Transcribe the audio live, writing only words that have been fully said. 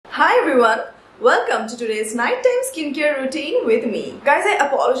Hi everyone, welcome to today's nighttime skincare routine with me. Guys, I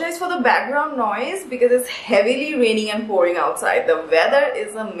apologize for the background noise because it's heavily raining and pouring outside. The weather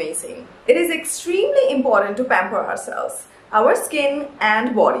is amazing. It is extremely important to pamper ourselves, our skin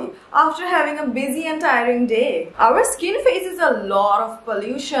and body after having a busy and tiring day. Our skin faces a lot of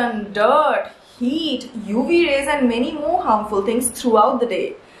pollution, dirt, heat, UV rays and many more harmful things throughout the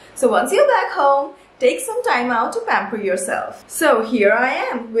day. So once you're back home, take some time out to pamper yourself. So here I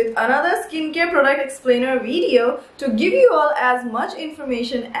am with another skincare product explainer video to give you all as much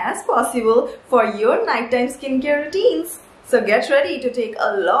information as possible for your nighttime skincare routines. So get ready to take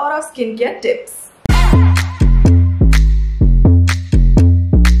a lot of skincare tips.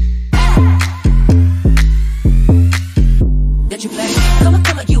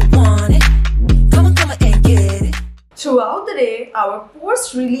 Throughout the day, our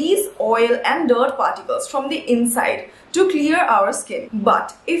pores release oil and dirt particles from the inside to clear our skin.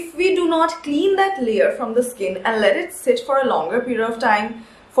 But if we do not clean that layer from the skin and let it sit for a longer period of time,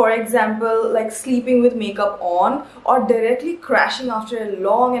 for example, like sleeping with makeup on or directly crashing after a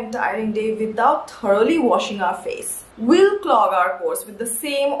long and tiring day without thoroughly washing our face, we'll clog our pores with the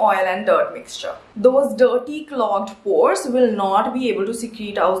same oil and dirt mixture. Those dirty clogged pores will not be able to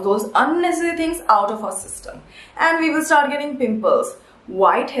secrete out those unnecessary things out of our system, and we will start getting pimples,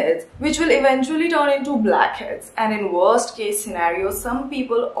 whiteheads, which will eventually turn into blackheads, and in worst case scenarios, some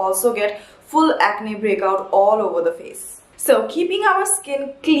people also get full acne breakout all over the face. So keeping our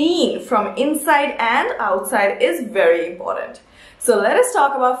skin clean from inside and outside is very important. So let us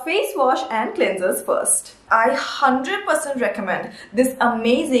talk about face wash and cleansers first. I 100% recommend this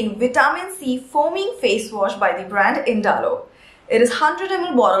amazing vitamin C foaming face wash by the brand Indalo. It is 100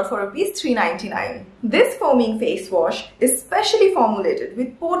 ml bottle for Rs 3.99. This foaming face wash is specially formulated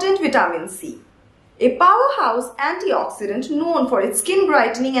with potent vitamin C, a powerhouse antioxidant known for its skin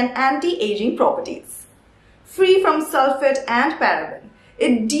brightening and anti-aging properties. Free from sulfate and paraben,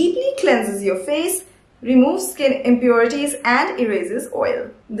 it deeply cleanses your face, removes skin impurities and erases oil.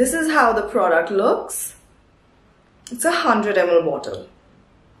 This is how the product looks. It's a 100 ml bottle.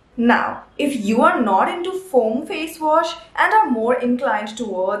 Now, if you are not into foam face wash and are more inclined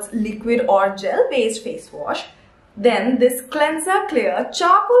towards liquid or gel-based face wash, then this Cleanser Clear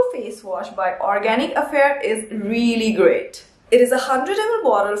Charcoal Face Wash by Organic Affair is really great. It is a 100 ml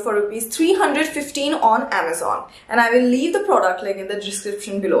bottle for Rs 315 on Amazon, and I will leave the product link in the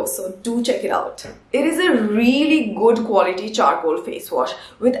description below, so do check it out. It is a really good quality charcoal face wash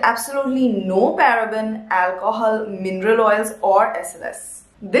with absolutely no paraben, alcohol, mineral oils or SLS.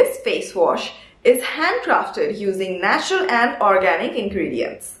 This face wash is handcrafted using natural and organic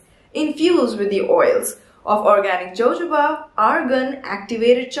ingredients, infused with the oils of organic jojoba, argan,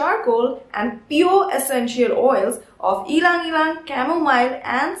 activated charcoal and pure essential oils of ylang-ylang, chamomile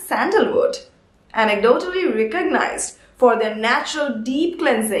and sandalwood. Anecdotally recognized for their natural deep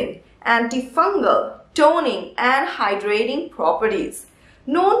cleansing, antifungal, toning and hydrating properties.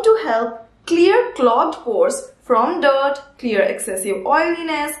 Known to help clear clogged pores from dirt, clear excessive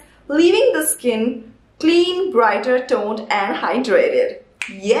oiliness, leaving the skin clean, brighter, toned and hydrated.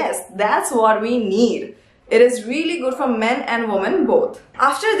 Yes, that's what we need. It is really good for men and women both.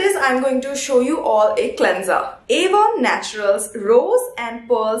 After this, I'm going to show you all a cleanser. Avon Naturals Rose and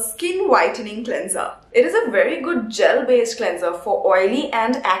Pearl Skin Whitening Cleanser. It is a very good gel-based cleanser for oily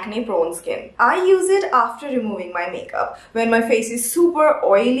and acne-prone skin. I use it after removing my makeup. When my face is super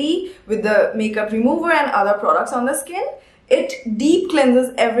oily with the makeup remover and other products on the skin, it deep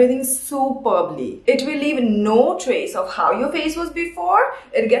cleanses everything superbly. It will leave no trace of how your face was before.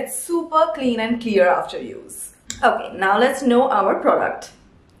 It gets super clean and clear after use. Okay, now let's know our product.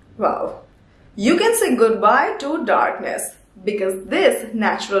 Wow. You can say goodbye to darkness because this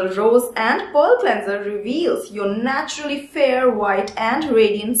natural rose and pearl cleanser reveals your naturally fair, white and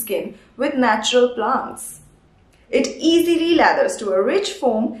radiant skin with natural plants. It easily lathers to a rich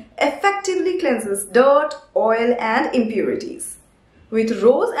foam, effectively cleanses dirt, oil and impurities. With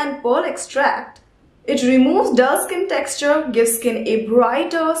rose and pearl extract, it removes dull skin texture, gives skin a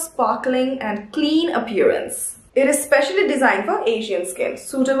brighter, sparkling and clean appearance. It is specially designed for Asian skin,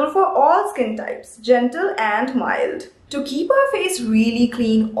 suitable for all skin types, gentle and mild. To keep our face really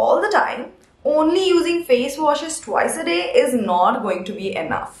clean all the time, only using face washes twice a day is not going to be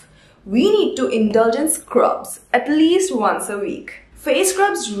enough. We need to indulge in scrubs at least once a week. Face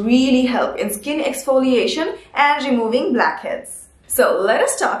scrubs really help in skin exfoliation and removing blackheads. So let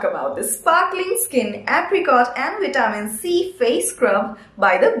us talk about the Sparkling Skin Apricot and Vitamin C Face Scrub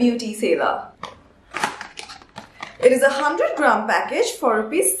by the Beauty Sailor. It is a 100 gram package for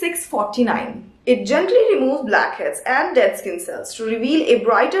Rs 6.49. It gently removes blackheads and dead skin cells to reveal a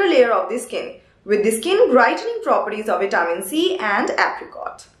brighter layer of the skin with the skin brightening properties of vitamin C and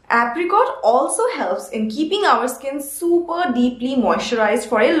apricot. Apricot also helps in keeping our skin super deeply moisturized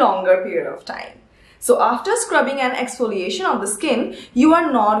for a longer period of time. So after scrubbing and exfoliation of the skin, you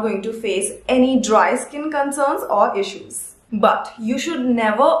are not going to face any dry skin concerns or issues. But you should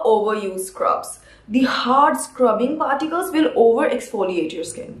never overuse scrubs. The hard scrubbing particles will over exfoliate your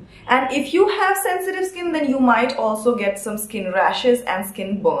skin. And if you have sensitive skin, then you might also get some skin rashes and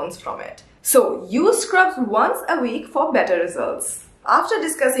skin burns from it. So use scrubs once a week for better results. After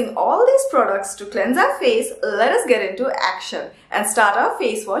discussing all these products to cleanse our face, let us get into action and start our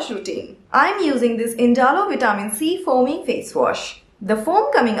face wash routine. I'm using this Indalo Vitamin C Foaming Face Wash. The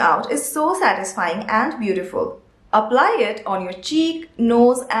foam coming out is so satisfying and beautiful. Apply it on your cheek,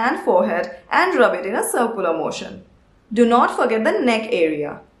 nose and forehead and rub it in a circular motion. Do not forget the neck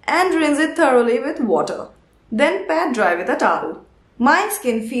area and rinse it thoroughly with water. Then pat dry with a towel. My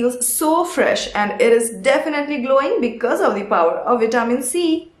skin feels so fresh and it is definitely glowing because of the power of vitamin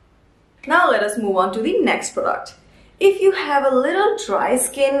C. Now let us move on to the next product. If you have a little dry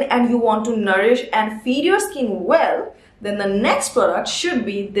skin and you want to nourish and feed your skin well, then the next product should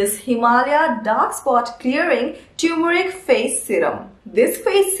be this Himalaya Dark Spot Clearing Turmeric Face Serum. This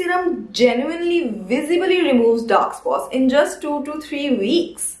face serum genuinely visibly removes dark spots in just 2 to 3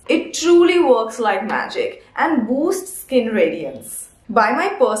 weeks. It truly works like magic and boosts skin radiance. By my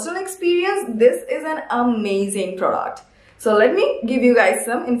personal experience, this is an amazing product. So let me give you guys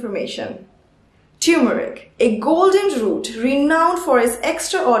some information. Turmeric, a golden root renowned for its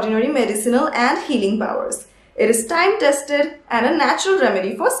extraordinary medicinal and healing powers. It is time-tested and a natural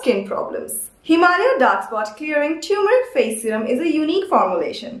remedy for skin problems. Himalaya Dark Spot Clearing Turmeric Face Serum is a unique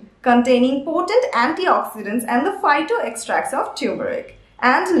formulation containing potent antioxidants and the phytoextracts of turmeric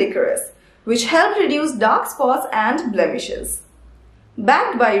and licorice, which help reduce dark spots and blemishes.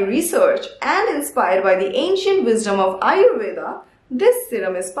 Backed by research and inspired by the ancient wisdom of Ayurveda, this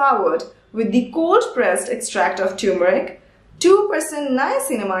serum is powered with the cold-pressed extract of turmeric, 2%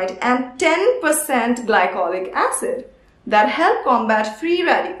 niacinamide and 10% glycolic acid that help combat free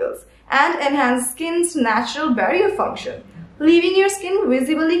radicals and enhance skin's natural barrier function, leaving your skin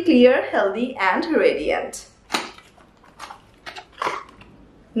visibly clear, healthy and radiant.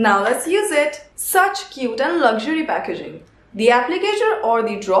 Now let's use it. Such cute and luxury packaging. The applicator or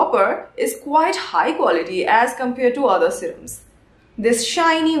the dropper is quite high quality as compared to other serums. This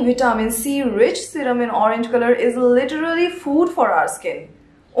shiny vitamin C rich serum in orange color is literally food for our skin.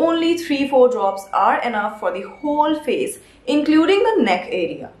 Only 3-4 drops are enough for the whole face, including the neck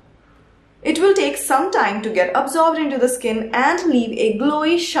area. It will take some time to get absorbed into the skin and leave a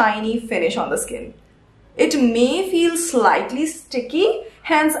glowy, shiny finish on the skin. It may feel slightly sticky,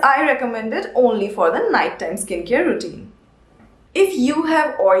 hence I recommend it only for the nighttime skincare routine. If you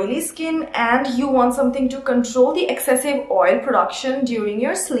have oily skin and you want something to control the excessive oil production during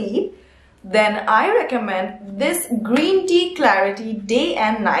your sleep, then I recommend this Green Tea Clarity Day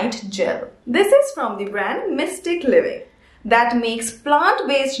and Night Gel. This is from the brand Mystic Living that makes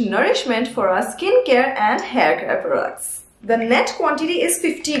plant-based nourishment for our skincare and hair care products. The net quantity is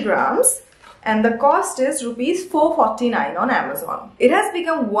 50 grams and the cost is Rs 449 on Amazon. It has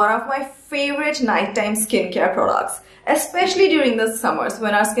become one of my favorite nighttime skincare products, especially during the summers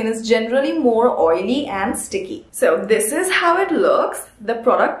when our skin is generally more oily and sticky. So this is how it looks. The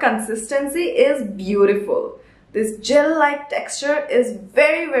product consistency is beautiful. This gel-like texture is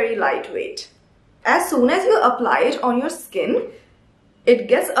very lightweight. As soon as you apply it on your skin, it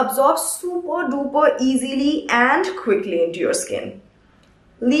gets absorbed super duper easily and quickly into your skin,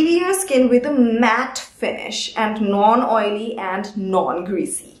 leaving your skin with a matte finish and non-oily and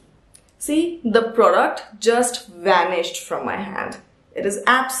non-greasy. See, the product just vanished from my hand. It is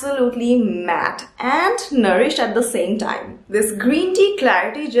absolutely matte and nourished at the same time. This Green Tea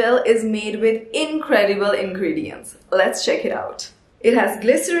Clarity Gel is made with incredible ingredients. Let's check it out. It has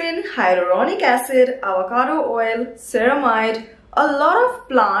glycerin, hyaluronic acid, avocado oil, ceramide, a lot of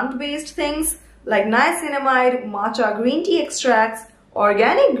plant-based things like niacinamide, matcha green tea extracts,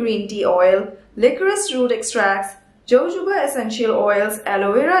 organic green tea oil, licorice root extracts, jojoba essential oils,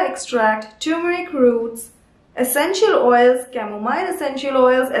 aloe vera extract, turmeric roots, essential oils, chamomile essential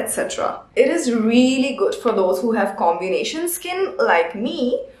oils, etc. It is really good for those who have combination skin like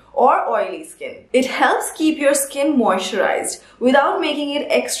me or oily skin. It helps keep your skin moisturized without making it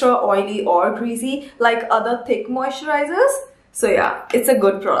extra oily or greasy like other thick moisturizers. So yeah, it's a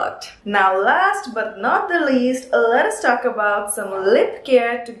good product. Now last but not the least, let us talk about some lip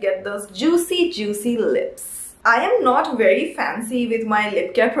care to get those juicy lips. I am not very fancy with my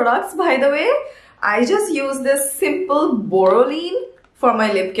lip care products, by the way. I just use this simple Boroline for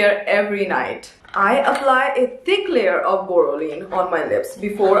my lip care every night. I apply a thick layer of Boroline on my lips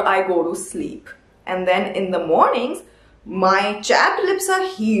before I go to sleep. And then in the mornings, my chapped lips are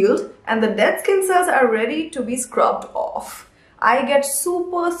healed and the dead skin cells are ready to be scrubbed off. I get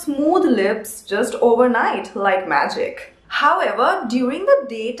super smooth lips just overnight, like magic. However, during the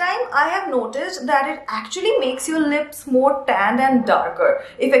daytime, I have noticed that it actually makes your lips more tanned and darker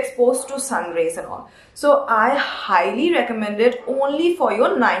if exposed to sun rays and all. So I highly recommend it only for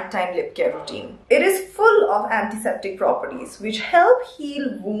your nighttime lip care routine. It is full of antiseptic properties which help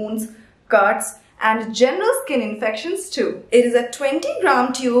heal wounds, cuts, and general skin infections too. It is a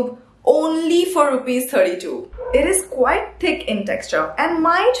 20-gram tube only for ₹32. It is quite thick in texture and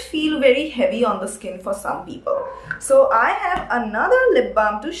might feel very heavy on the skin for some people. So I have another lip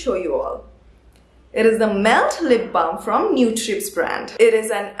balm to show you all. It is the Melt Lip Balm from Nutribs brand. It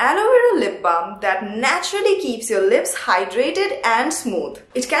is an aloe vera lip balm that naturally keeps your lips hydrated and smooth.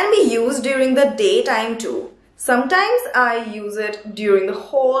 It can be used during the daytime too. Sometimes I use it during the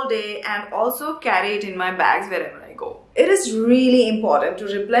whole day and also carry it in my bags wherever I go. It is really important to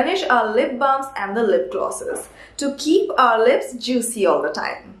replenish our lip balms and the lip glosses to keep our lips juicy all the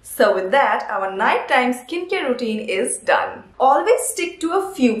time. So with that, our nighttime skincare routine is done. Always stick to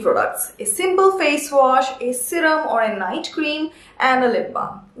a few products. A simple face wash, a serum or a night cream and a lip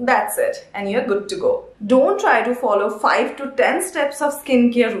balm. That's it and you're good to go. Don't try to follow 5 to 10 steps of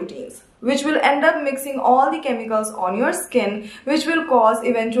skincare routines, which will end up mixing all the chemicals on your skin, which will cause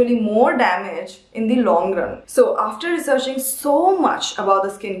eventually more damage in the long run. So after researching so much about the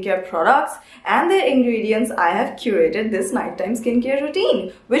skincare products and their ingredients, I have curated this nighttime skincare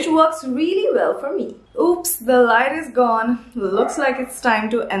routine, which works really well for me. Oops, the light is gone. Looks like it's time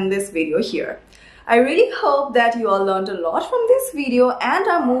to end this video here. I really hope that you all learned a lot from this video and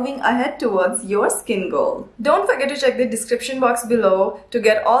are moving ahead towards your skin goal. Don't forget to check the description box below to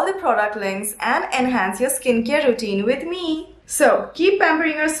get all the product links and enhance your skincare routine with me. So keep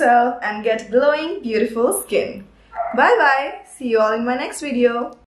pampering yourself and get glowing, beautiful skin. Bye bye. See you all in my next video.